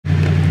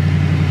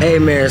Hey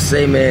man,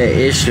 say man,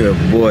 it's your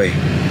boy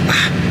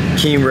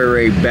King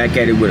Ray back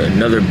at it with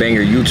another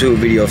banger YouTube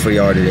video for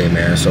y'all today,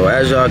 man. So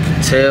as y'all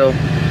can tell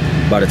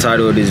by the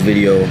title of this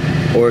video,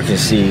 or can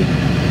see,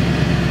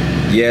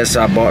 yes,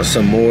 I bought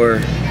some more,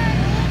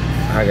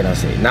 how can I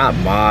say, not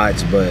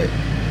mods, but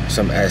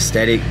some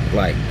aesthetic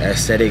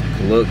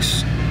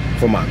looks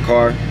for my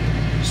car.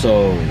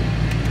 So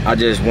I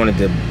just wanted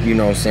to, you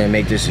know what I'm saying,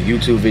 make this a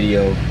YouTube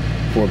video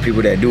for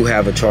people that do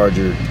have a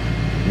charger,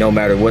 no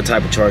matter what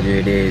type of charger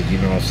it is, you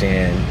know what I'm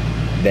saying,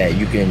 that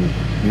you can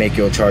make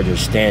your charger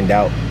stand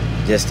out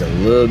just a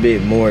little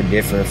bit more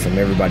different from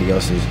everybody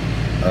else's.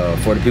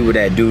 For the people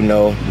that do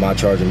know my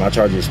charger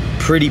is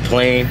pretty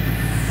plain.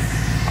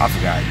 I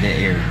forgot the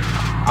air.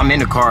 I'm in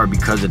the car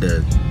because of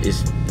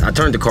I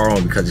turned the car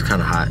on because it's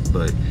kind of hot,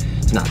 but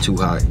it's not too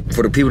hot.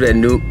 For the people that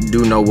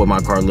do know what my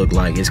car looked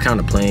like, it's kind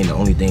of plain. The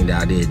only thing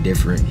that I did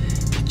different,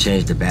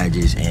 changed the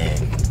badges,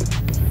 and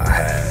I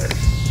had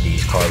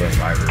these carbon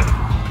fiber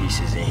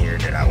pieces in here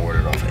that I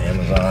ordered off of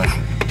Amazon,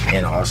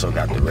 and I also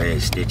got the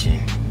red stitching.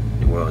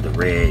 Well, the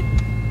red,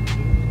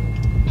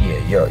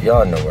 yeah,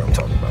 y'all know what I'm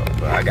talking about.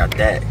 But I got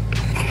that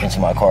into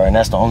my car, and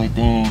that's the only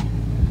thing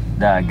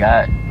that I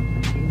got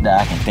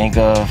that I can think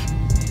of.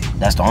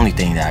 That's the only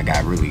thing that I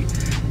got really,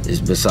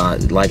 is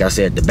besides, like I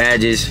said, the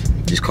badges,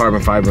 just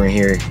carbon fiber in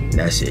here, and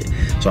that's it.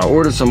 So I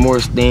ordered some more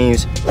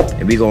things,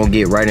 and we gonna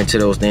get right into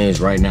those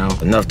things right now.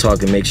 Enough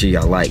talking, make sure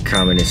y'all like,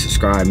 comment, and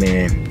subscribe,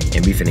 man,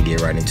 and we finna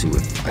get right into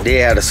it. I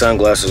did have the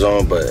sunglasses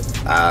on, but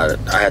I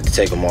had to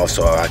take them off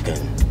so I can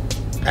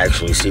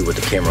actually see what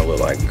the camera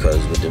look like,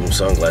 because with them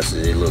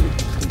sunglasses it look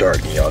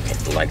dark and y'all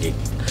can't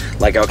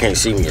like y'all can't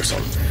see me or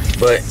something.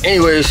 But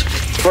anyways,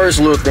 first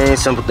little thing,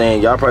 simple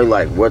thing, y'all probably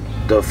like, what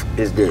the f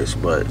is this?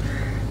 But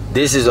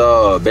this is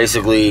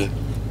basically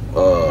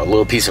a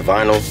little piece of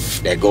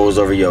vinyl that goes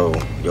over your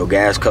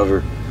gas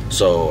cover.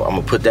 So I'm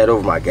gonna put that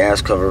over my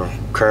gas cover.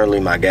 Currently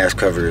my gas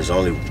cover is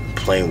only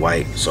plain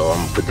white, so I'm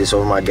gonna put this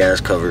over my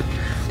gas cover.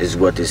 This is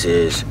what this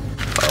is.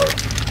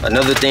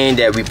 Another thing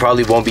that we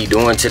probably won't be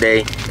doing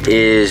today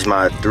is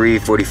my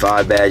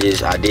 345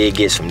 badges. I did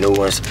get some new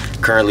ones.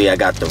 Currently I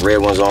got the red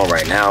ones on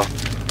right now,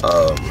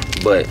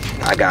 but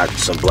I got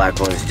some black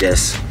ones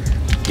just,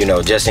 you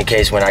know, just in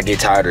case when I get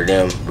tired of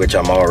them, which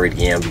I'm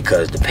already in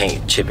because the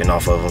paint chipping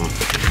off of them.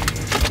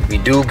 We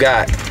do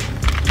got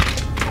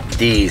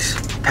these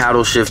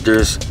paddle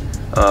shifters.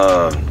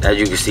 As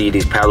you can see,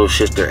 these paddle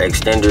shifter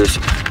extenders.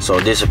 So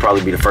this will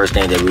probably be the first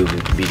thing that we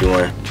will be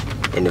doing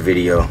in the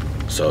video.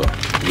 So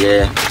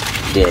yeah,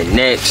 then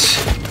next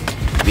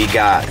we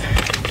got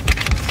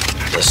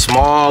the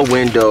small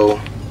window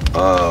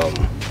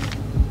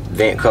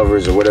vent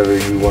covers, or whatever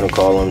you want to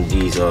call them.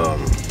 These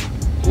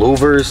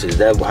louvers, is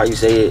that how you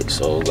say it?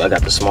 So I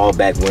got the small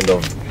back window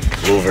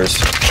louvers.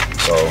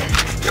 So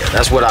yeah,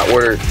 that's what I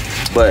ordered.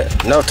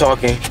 But enough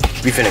talking,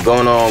 we finna go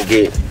on,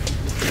 get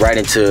right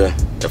into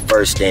the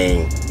first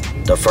thing,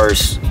 the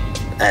first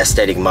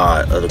aesthetic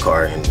mod of the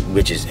car,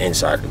 which is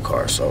inside the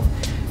car. So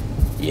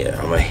yeah,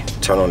 I'm gonna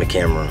turn on the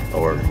camera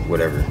or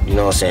whatever, you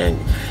know what I'm saying?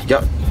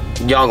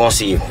 Y'all gonna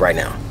see right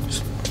now.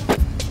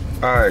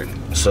 All right,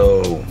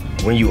 so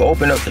when you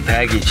open up the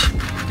package,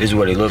 this is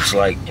what it looks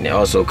like, and it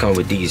also comes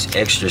with these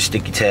extra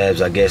sticky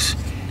tabs. I guess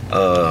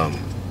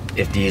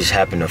if these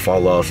happen to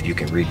fall off, you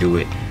can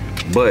redo it.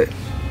 But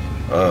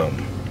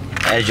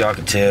as y'all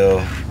can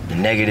tell, the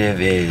negative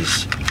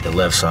is the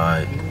left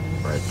side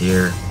right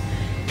there,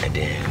 and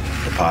then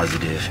the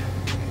positive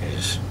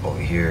is over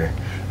here,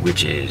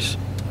 which is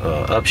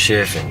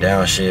upshift and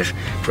downshift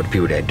for the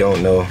people that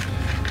don't know.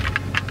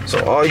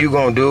 So all you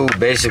gonna do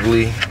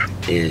basically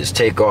is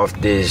take off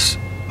this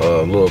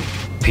little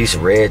piece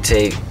of red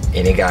tape,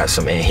 and it got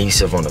some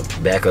adhesive on the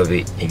back of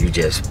it, and you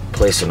just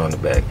place it on the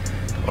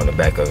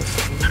back of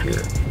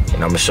here.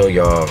 And I'm gonna show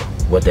y'all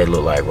what that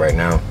look like right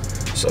now.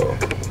 So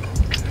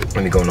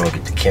let me go and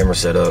get the camera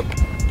set up.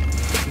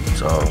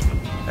 So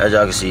as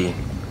y'all can see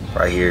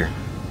right here,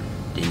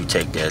 then you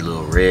take that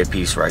little red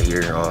piece right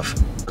here off,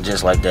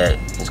 just like that.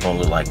 It's gonna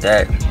look like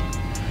that.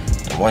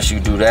 And once you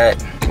do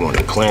that, you want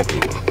to clamp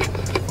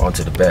it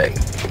onto the back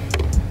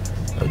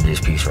of this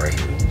piece right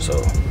here.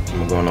 So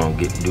I'm gonna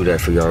do that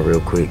for y'all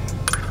real quick.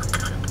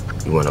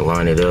 You want to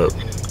line it up,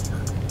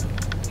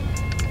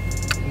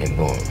 and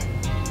boom.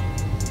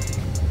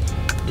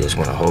 Just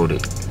want to hold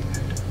it,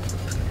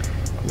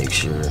 make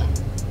sure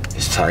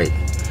it's tight.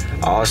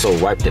 I also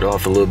wiped it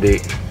off a little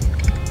bit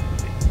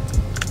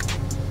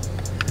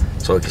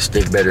so it can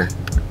stick better.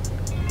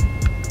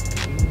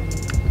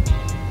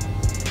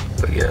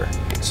 But yeah,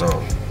 so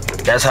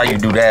that's how you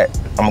do that.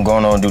 I'm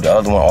going on and do the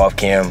other one off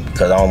cam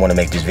because I don't want to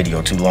make this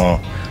video too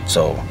long.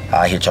 So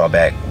I'll hit y'all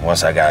back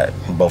once I got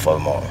both of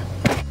them on.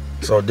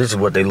 So this is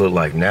what they look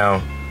like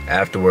now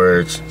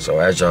afterwards. So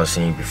as y'all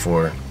seen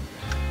before,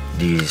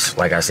 these,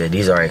 like I said,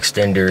 these are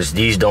extenders.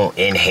 These don't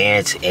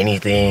enhance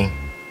anything.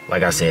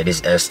 Like I said,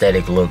 it's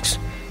aesthetic looks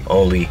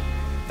only.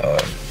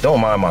 Don't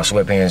mind my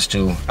sweatpants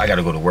too. I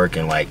gotta go to work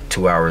in like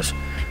 2 hours.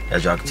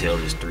 As y'all can tell,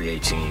 it's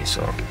 3:18.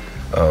 So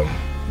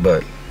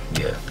but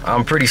yeah,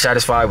 I'm pretty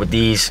satisfied with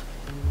these.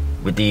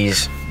 with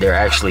these, they're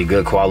actually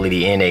good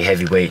quality and they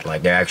heavyweight,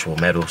 like they're actual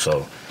metal.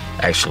 So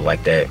I actually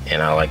like that,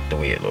 and I like the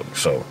way it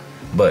looks. So,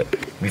 but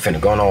we finna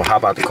go on,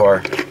 hop out the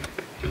car,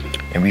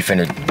 and we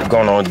finna go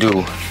on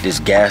do this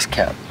gas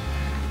cap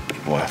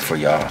one for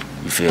y'all.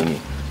 You feel me?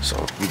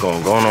 So we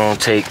gonna go on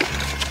take.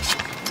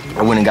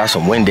 I went and got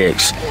some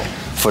Windex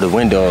for the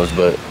windows,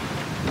 but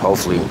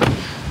hopefully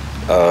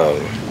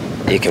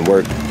it can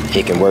work.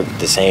 It can work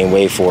the same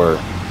way for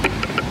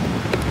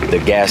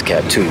the gas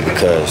cap too,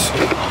 because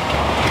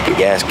the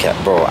gas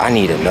cap, bro, I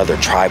need another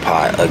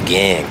tripod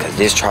again, because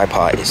this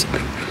tripod is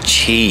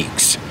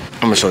cheeks.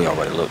 I'm gonna show y'all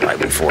what it looked like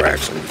before I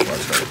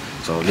start.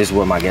 So this is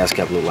what my gas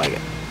cap looked like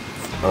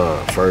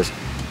first.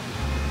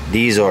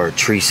 These are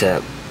tree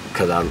sap,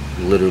 because I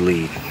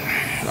literally,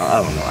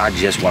 I don't know, I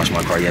just washed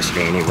my car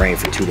yesterday and it rained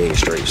for 2 days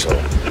straight. So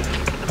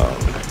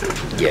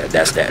yeah,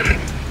 that's that.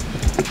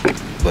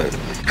 But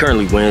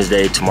currently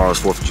Wednesday, tomorrow's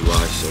 4th of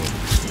July, so I'm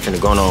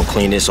finna go on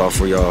clean this off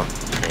for y'all,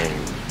 and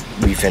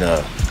we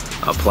finna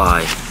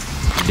apply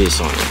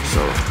this on it.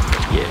 So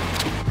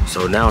yeah,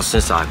 so now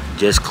since I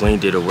just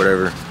cleaned it or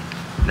whatever,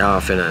 now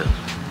I'm finna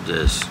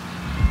just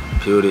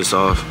peel this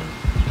off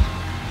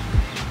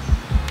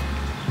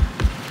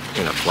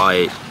and apply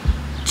it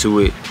to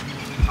it.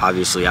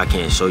 Obviously I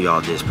can't show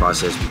y'all this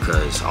process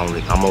because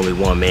I'm only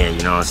one man,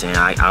 you know what I'm saying?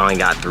 I ain't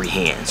got 3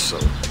 hands, so,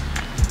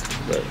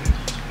 but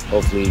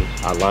hopefully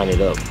I line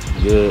it up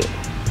good.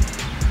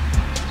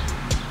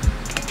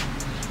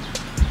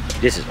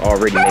 This is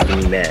already making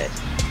me mad.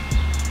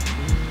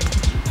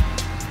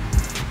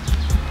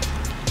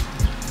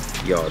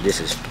 Y'all, this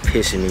is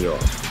pissing me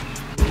off.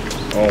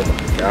 Oh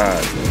my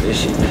god,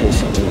 this shit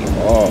pissing me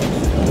off.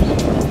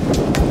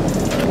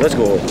 Alright, let's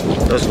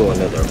go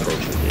another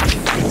approach with this.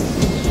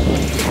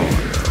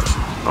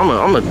 I'm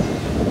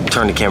gonna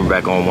turn the camera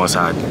back on once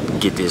I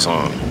get this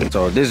on.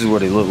 So this is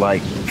what it looked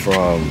like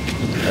from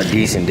a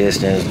decent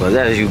distance, but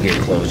as you get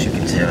close, you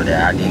can tell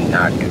that I did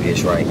not do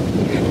this right.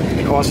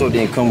 It also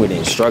didn't come with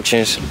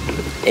instructions,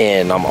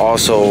 and I'm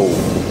also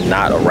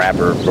not a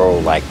rapper, bro.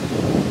 Like,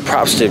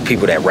 props to the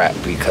people that rap,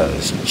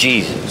 because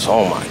Jesus,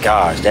 oh my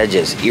gosh, that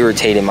just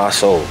irritated my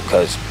soul,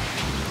 because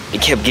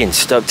it kept getting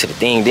stuck to the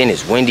thing. Then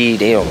it's windy,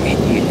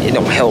 it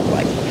don't help.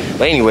 Like,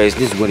 but anyways,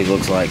 this is what it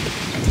looks like.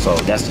 So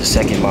that's the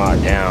second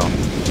mod down.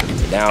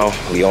 Now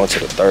we on to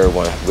the third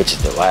one, which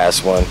is the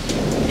last one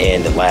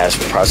and the last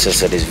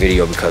process of this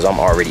video, because I'm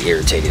already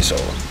irritated. So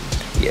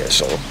yeah,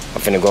 so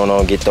I'm finna go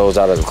on, get those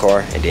out of the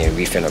car, and then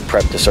we finna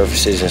prep the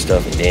surfaces and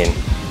stuff, and then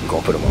we're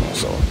gonna put them on.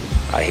 So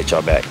I hit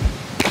y'all back.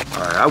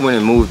 All right, I went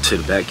and moved to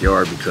the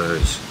backyard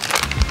because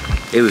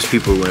it was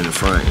people in the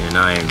front, and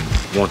I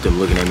didn't want them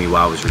looking at me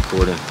while I was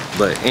recording.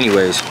 But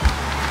anyways,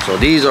 so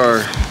these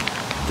are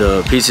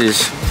the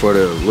pieces for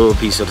the little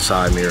piece of the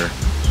side mirror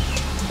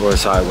or the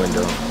side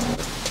window.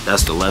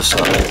 That's the left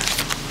side,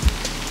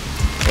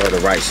 or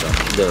the right side.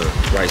 The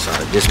right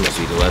side. This must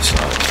be the left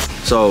side.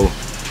 So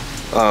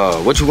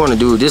what you want to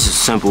do, this is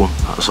simple.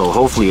 So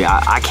hopefully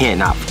I can't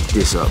knock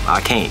this up.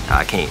 I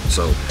can't.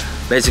 So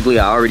basically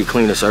I already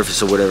cleaned the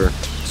surface or whatever.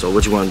 So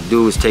what you want to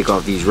do is take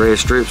off these red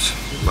strips,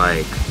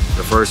 like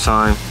the first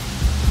time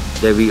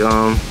that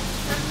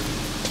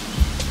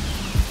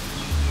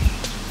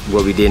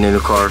what we did in the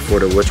car for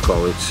the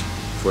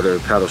for the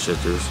paddle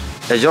shifters.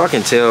 As y'all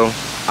can tell,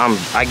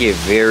 I get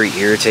very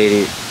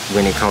irritated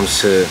when it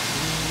comes to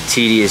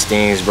tedious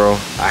things, bro.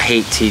 I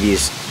hate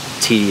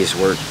tedious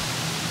work.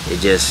 It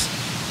just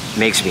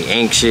makes me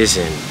anxious,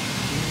 and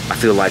I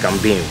feel like I'm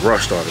being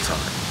rushed all the time.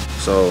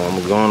 So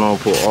I'm going on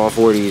pull all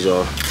 4 of these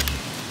off,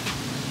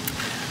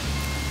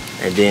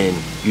 and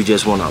then you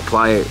just want to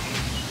apply it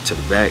to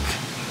the back.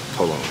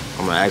 Hold on,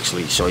 I'm gonna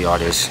actually show y'all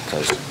this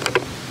because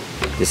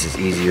this is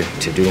easier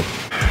to do.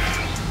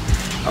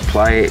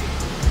 Apply it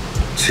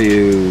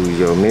to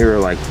your mirror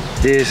like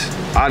this.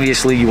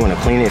 Obviously you want to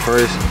clean it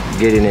first,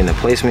 get it in the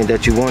placement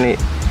that you want it,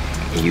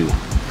 and you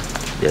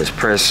just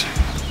press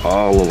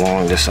all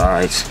along the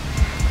sides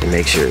to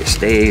make sure it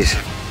stays.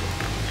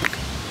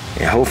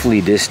 And hopefully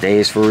this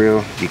stays for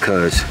real,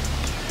 because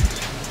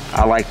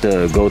I like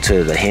to go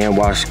to the hand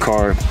wash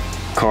cars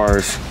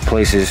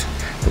places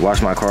to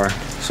wash my car.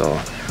 So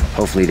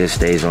hopefully this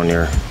stays on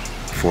there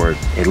for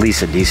at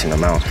least a decent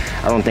amount.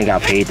 I don't think I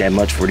paid that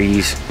much for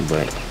these,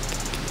 but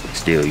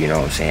still, you know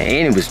what I'm saying.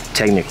 And it was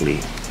technically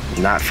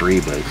not free,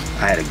 but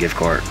I had a gift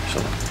card, so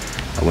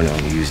I went on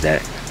to use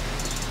that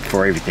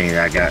for everything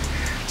that I got.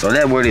 So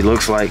that's what it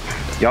looks like.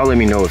 Y'all let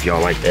me know if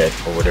y'all like that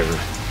or whatever.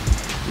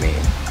 Man,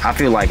 I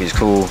feel like it's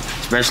cool,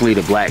 especially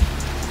the black.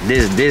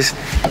 This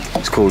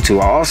is cool too.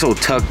 I also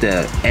tucked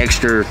the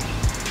extra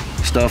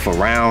stuff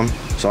around,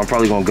 so I'm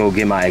probably gonna go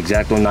get my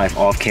X-Acto knife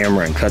off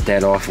camera and cut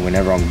that off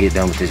whenever I'm get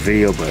done with this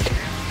video. But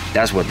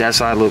that's what that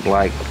side looked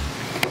like.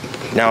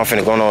 Now I'm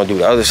finna go on and do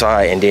the other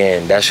side, and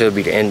then that should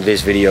be the end of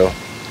this video.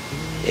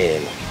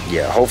 And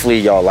yeah, hopefully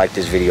y'all like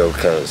this video,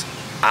 because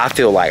I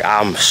feel like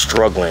I'm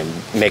struggling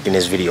making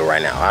this video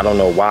right now. I don't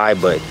know why,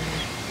 but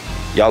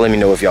y'all let me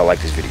know if y'all like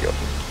this video,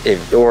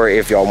 or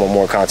if y'all want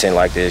more content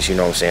like this, you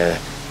know what I'm saying.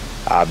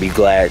 I'll be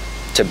glad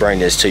to bring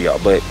this to y'all.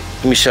 But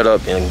let me shut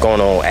up and going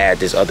on add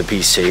this other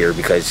piece to here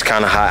because it's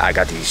kind of hot. I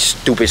got these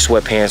stupid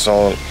sweatpants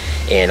on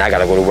and I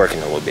gotta go to work in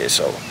a little bit.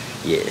 So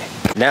yeah,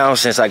 now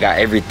since I got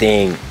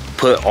everything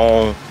put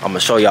on, I'm gonna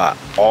show y'all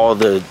all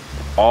the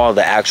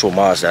actual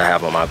mods that I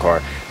have on my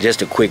car.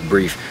 Just a quick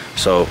brief.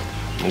 So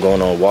I'm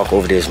going on walk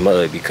over this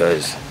mud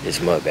because it's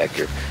mud back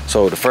here.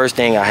 So the first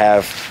thing I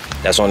have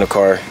that's on the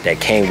car that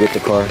came with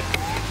the car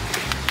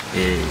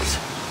is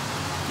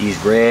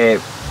these red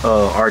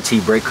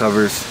RT brake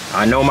covers.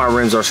 I know my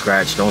rims are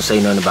scratched, don't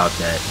say nothing about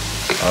that.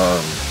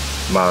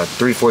 My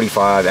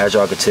 345, as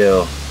y'all can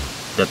tell,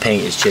 the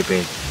paint is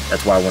chipping.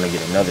 That's why I want to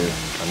get another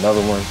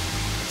one.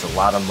 It's a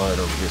lot of mud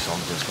over here, so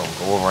I'm just gonna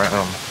go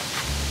around.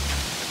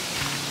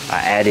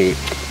 I added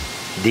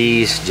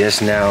these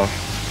just now.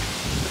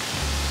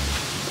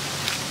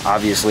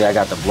 Obviously I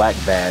got the black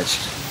badge,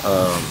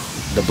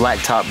 the black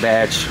top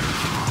badge,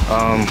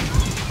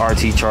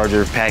 RT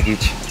charger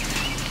package.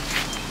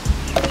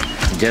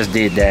 Just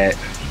did that.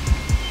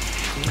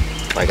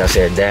 Like I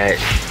said,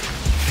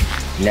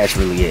 and that's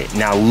really it.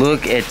 Now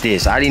look at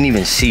this. I didn't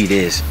even see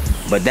this,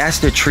 but that's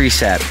the tree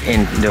sap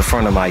in the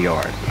front of my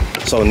yard.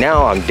 So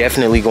now I'm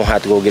definitely gonna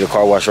have to go get a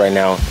car wash right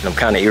now, and I'm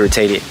kind of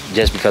irritated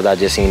just because I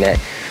just seen that.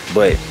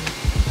 But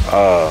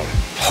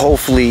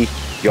hopefully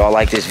y'all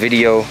like this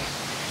video.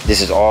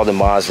 This is all the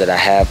mods that I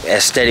have,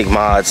 aesthetic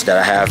mods that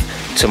I have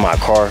to my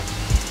car.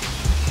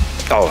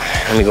 Oh,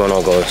 let me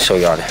go show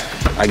y'all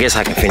that. I guess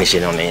I can finish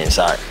it on the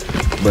inside.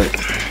 But,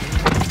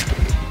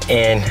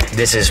 and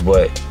this is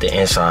what the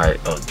inside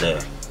of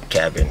the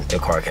cabin, the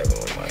car cabin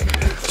looks like.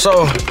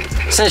 So,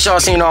 since y'all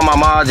seen all my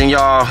mods and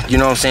y'all, you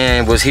know what I'm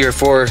saying, was here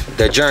for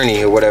the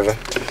journey or whatever,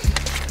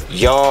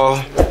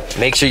 y'all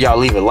make sure y'all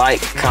leave a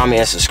like, comment,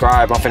 and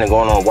subscribe. I'm finna go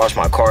on wash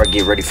my car,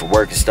 get ready for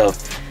work and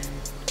stuff.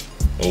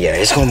 And yeah,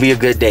 it's gonna be a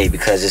good day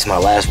because it's my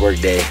last work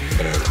day.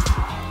 And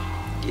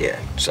yeah,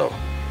 so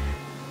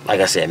like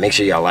I said, make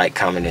sure y'all like,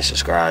 comment, and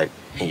subscribe.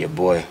 And your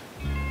boy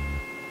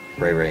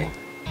Ray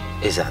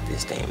is out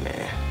this thing,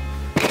 man.